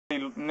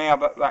now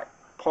that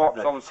pipe's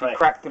obviously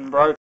cracked and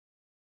broke.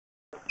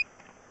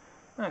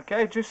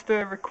 Okay, just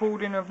a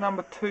recording of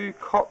number 2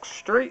 Cox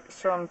Street.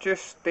 So I'm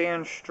just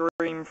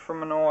downstream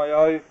from an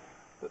IO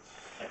that's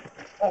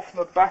off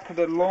the back of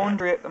the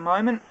laundry at the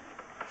moment.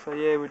 So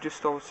yeah, we're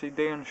just obviously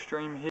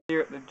downstream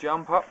here at the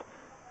jump up.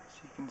 So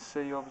you can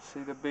see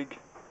obviously the big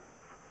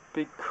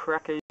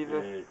crack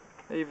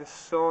either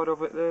side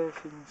of it there.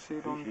 So you can see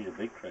it on. Usually a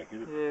big crack,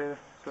 isn't it?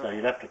 Yeah. So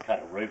you'd have to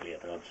cut a root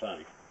out, I'd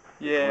say.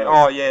 Yeah.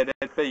 Oh yeah,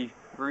 there'd be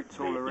roots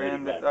all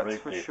around it. That's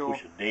for sure.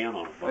 Push it down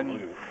on it.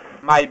 And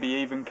maybe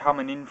even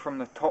coming in from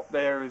the top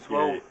there as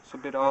well. Yeah. It's a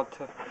bit hard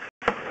to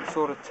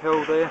sort of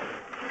tell there.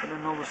 And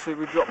then obviously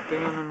we drop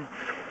down and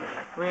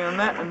round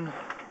that and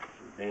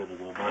down to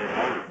the main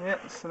line. yeah,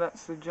 so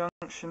that's the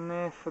junction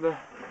there for the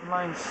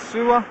main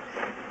sewer.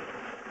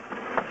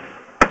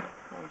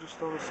 I'll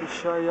just obviously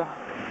show you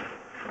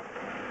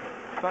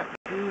back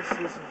here.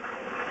 So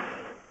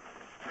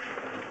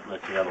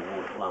that's the other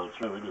water flowing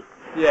through, isn't it?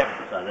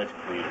 Yeah. So that's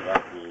cleared it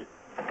up there.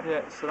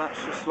 Yeah, so that's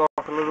just like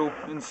a little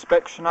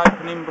inspection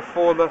opening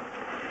before the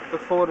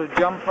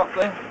jump up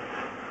there.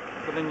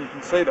 But then you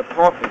can see the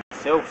pipe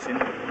itself's in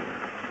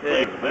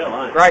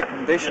great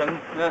condition.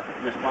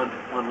 Just one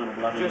little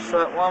bloody. Just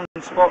that one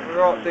spot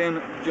right down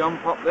at the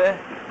jump up there.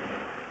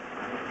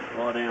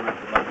 Right down at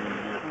the bloody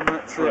and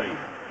that's tree. It.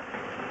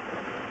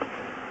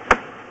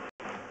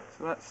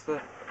 So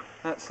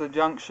that's the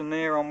junction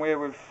there on where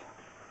we've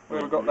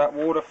got that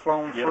water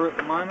flowing through at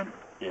the moment.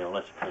 Yeah, well,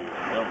 that's clean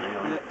as well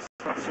now. Yeah, so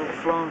that's all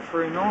flowing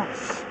through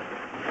nice.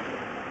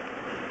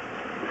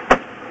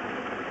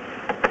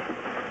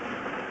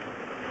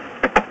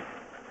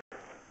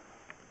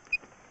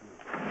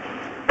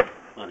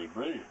 Bloody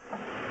brilliant.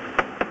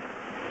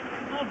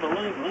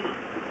 Unbelievable, isn't it?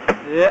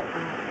 Yeah.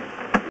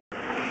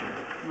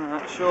 No,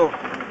 that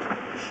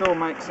sure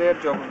makes our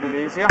job a bit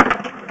easier.